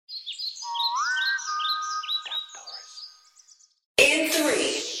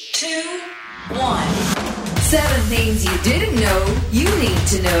7 things you didn't know you need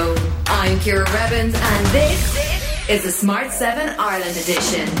to know. I'm Ciara Rebbins and this is the Smart 7 Ireland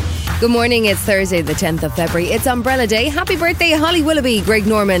edition. Good morning, it's Thursday the 10th of February. It's Umbrella Day. Happy birthday Holly Willoughby, Greg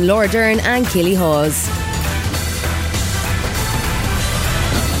Norman, Laura Dern and Keely Hawes.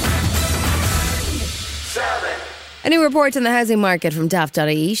 A new report on the housing market from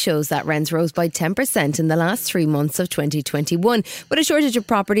Daft.ie shows that rents rose by 10% in the last 3 months of 2021, with a shortage of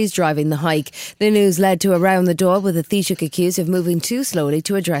properties driving the hike. The news led to a row the Dail, with the Taoiseach accused of moving too slowly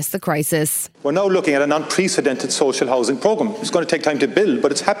to address the crisis. We're now looking at an unprecedented social housing programme. It's going to take time to build,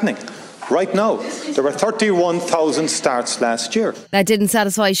 but it's happening. Right now, there were 31,000 starts last year. That didn't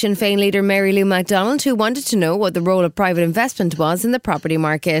satisfy Sinn Féin leader Mary Lou MacDonald, who wanted to know what the role of private investment was in the property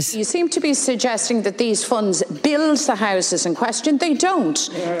market. You seem to be suggesting that these funds build the houses in question. They don't.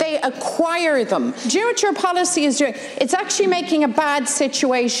 They acquire them. Do you know what your policy is doing? It's actually making a bad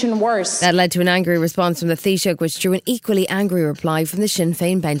situation worse. That led to an angry response from the Taoiseach, which drew an equally angry reply from the Sinn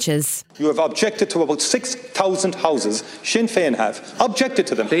Féin benches. You have objected to about 6,000 houses. Sinn Féin have objected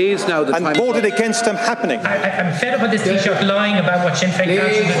to them. Please, now the and voted against them happening. I'm fed up with this Taoiseach lying about what Sinn Féin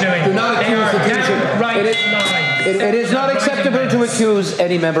councils are doing. Do not accuse the Taoiseach. It is not acceptable to accuse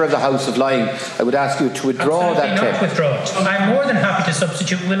any member of the House of lying. I would ask you to withdraw that claim. Not withdraw it. I'm more than happy to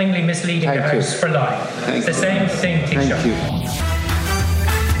substitute willingly misleading the House for lying. It's the same thing, Taoiseach. Thank you.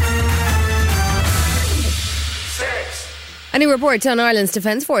 A new report on Ireland's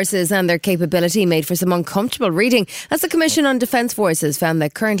defence forces and their capability made for some uncomfortable reading, as the Commission on Defence Forces found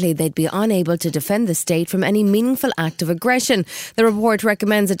that currently they'd be unable to defend the state from any meaningful act of aggression. The report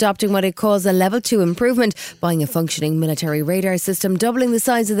recommends adopting what it calls a Level 2 improvement, buying a functioning military radar system, doubling the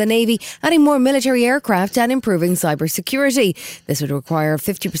size of the Navy, adding more military aircraft and improving cyber security. This would require a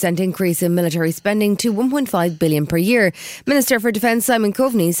 50% increase in military spending to $1.5 billion per year. Minister for Defence Simon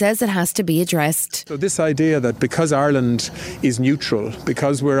Coveney says it has to be addressed. So this idea that because Ireland is neutral,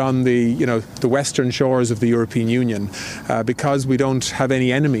 because we're on the western shores of the European Union, because we don't have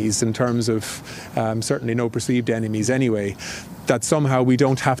any enemies in terms of certainly no perceived enemies anyway, that somehow we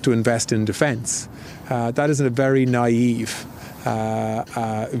don't have to invest in defence. That is a very naive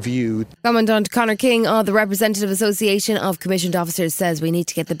view. Commandant Conor King of the Representative Association of Commissioned Officers says we need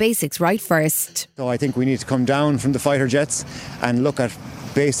to get the basics right first. So I think we need to come down from the fighter jets and look at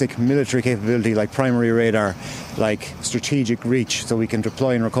basic military capability like primary radar, like strategic reach so we can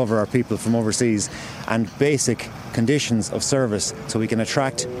deploy and recover our people from overseas, and basic conditions of service so we can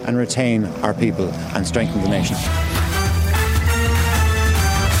attract and retain our people and strengthen the nation.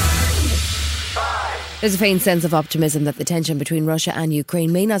 There's a faint sense of optimism that the tension between Russia and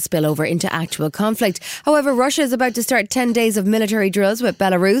Ukraine may not spill over into actual conflict. However, Russia is about to start 10 days of military drills with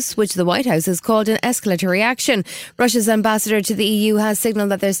Belarus, which the White House has called an escalatory action. Russia's ambassador to the EU has signalled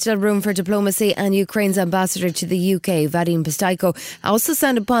that there's still room for diplomacy, and Ukraine's ambassador to the UK, Vadim Pastayko, also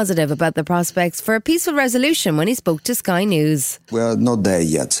sounded positive about the prospects for a peaceful resolution when he spoke to Sky News. We're not there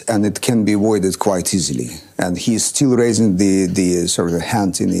yet, and it can be avoided quite easily. And he's still raising the sort of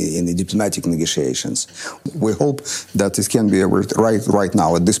hand in the diplomatic negotiations. We hope that it can be right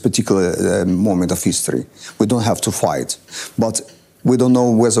now at this particular moment of history. We don't have to fight, but we don't know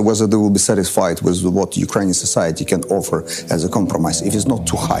whether they will be satisfied with what Ukrainian society can offer as a compromise if it's not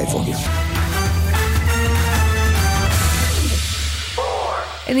too high for him.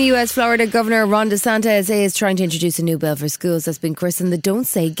 In the US, Florida Governor Ron DeSantis is trying to introduce a new bill for schools that's been christened the Don't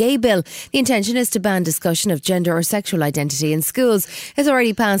Say Gay Bill. The intention is to ban discussion of gender or sexual identity in schools. It's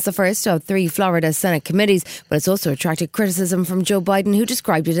already passed the first of 3 Florida Senate committees, but it's also attracted criticism from Joe Biden, who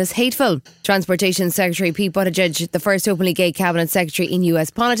described it as hateful. Transportation Secretary Pete Buttigieg, the first openly gay cabinet secretary in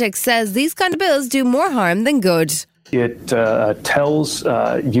US politics, says these kind of bills do more harm than good. It tells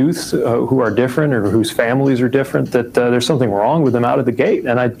youth who are different or whose families are different that there's something wrong with them out of the gate.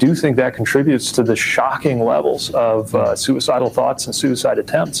 And I do think that contributes to the shocking levels of suicidal thoughts and suicide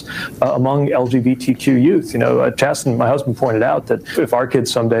attempts among LGBTQ youth. You know, Chasten, my husband, pointed out that if our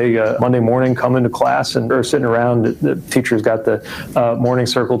kids someday, Monday morning, come into class and are sitting around, the teacher's got the morning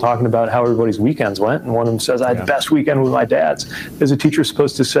circle talking about how everybody's weekends went, and one of them says, I had the best weekend with my dad's. Is a teacher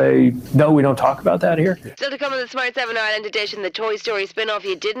supposed to say, no, we don't talk about that here? Still to come on the Smart 7 Ireland edition, the Toy Story spin-off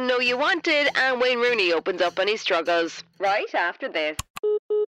you didn't know you wanted, and Wayne Rooney opens up on his struggles. Right after this.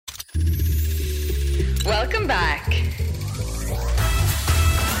 Welcome back.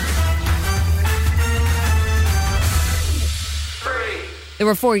 There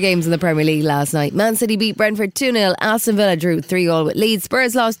were 4 games in the Premier League last night. Man City beat Brentford 2-0. Aston Villa drew 3-3 with Leeds.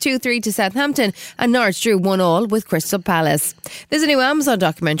 Spurs lost 2-3 to Southampton. And Norwich drew 1-1 with Crystal Palace. There's a new Amazon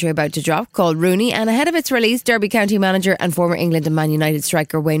documentary about to drop called Rooney. And ahead of its release, Derby County manager and former England and Man United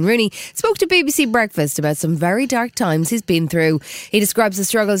striker Wayne Rooney spoke to BBC Breakfast about some very dark times he's been through. He describes the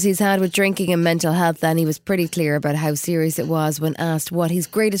struggles he's had with drinking and mental health. And he was pretty clear about how serious it was when asked what his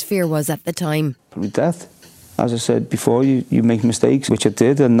greatest fear was at the time. Probably death. As I said before, you make mistakes, which I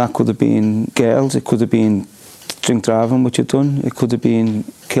did, and that could have been girls, it could have been drink driving, which I've done, it could have been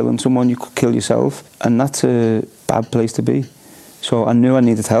killing someone, you could kill yourself, and that's a bad place to be. So I knew I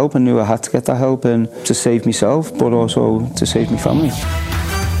needed help, I knew I had to get that help, and to save myself, but also to save my family.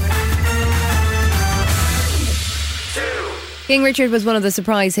 King Richard was one of the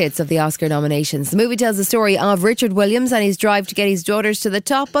surprise hits of the Oscar nominations. The movie tells the story of Richard Williams and his drive to get his daughters to the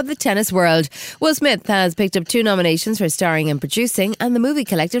top of the tennis world. Will Smith has picked up 2 nominations for starring and producing, and the movie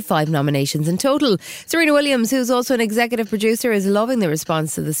collected 5 nominations in total. Serena Williams, who's also an executive producer, is loving the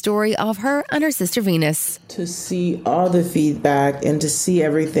response to the story of her and her sister Venus. To see all the feedback and to see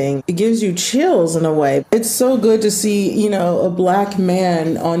everything, it gives you chills in a way. It's so good to see, a black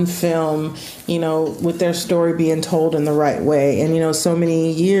man on film, with their story being told in the right way. And, so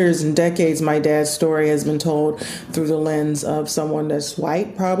many years and decades, my dad's story has been told through the lens of someone that's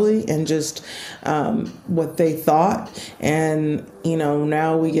white, probably, and just what they thought. And,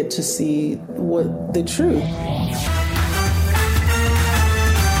 now we get to see what the truth.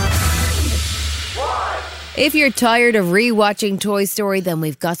 If you're tired of rewatching Toy Story, then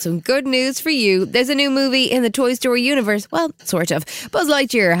we've got some good news for you. There's a new movie in the Toy Story universe. Well, sort of. Buzz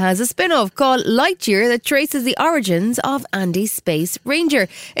Lightyear has a spin-off called Lightyear that traces the origins of Andy's Space Ranger.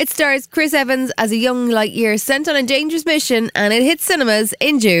 It stars Chris Evans as a young Lightyear sent on a dangerous mission, and it hits cinemas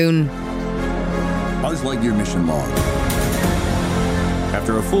in June. Buzz Lightyear mission log.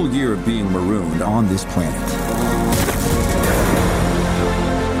 After a full year of being marooned on this planet,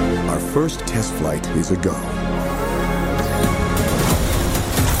 our first test flight is a go.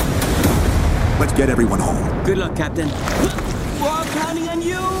 Let's get everyone home. Good luck, Captain. We're counting on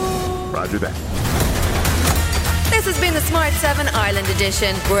you. Roger that. This has been the Smart 7 Ireland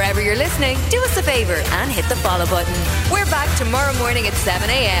edition. Wherever you're listening, do us a favour and hit the follow button. We're back tomorrow morning at 7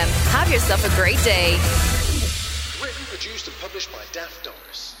 a.m. Have yourself a great day. Written, produced and published by Daft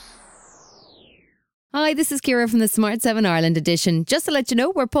Doris. Hi, this is Ciara from the Smart 7 Ireland edition. Just to let you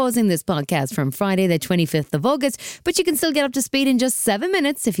know, we're pausing this podcast from Friday the 25th of August, but you can still get up to speed in just 7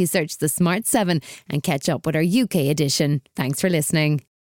 minutes if you search the Smart 7 and catch up with our UK edition. Thanks for listening.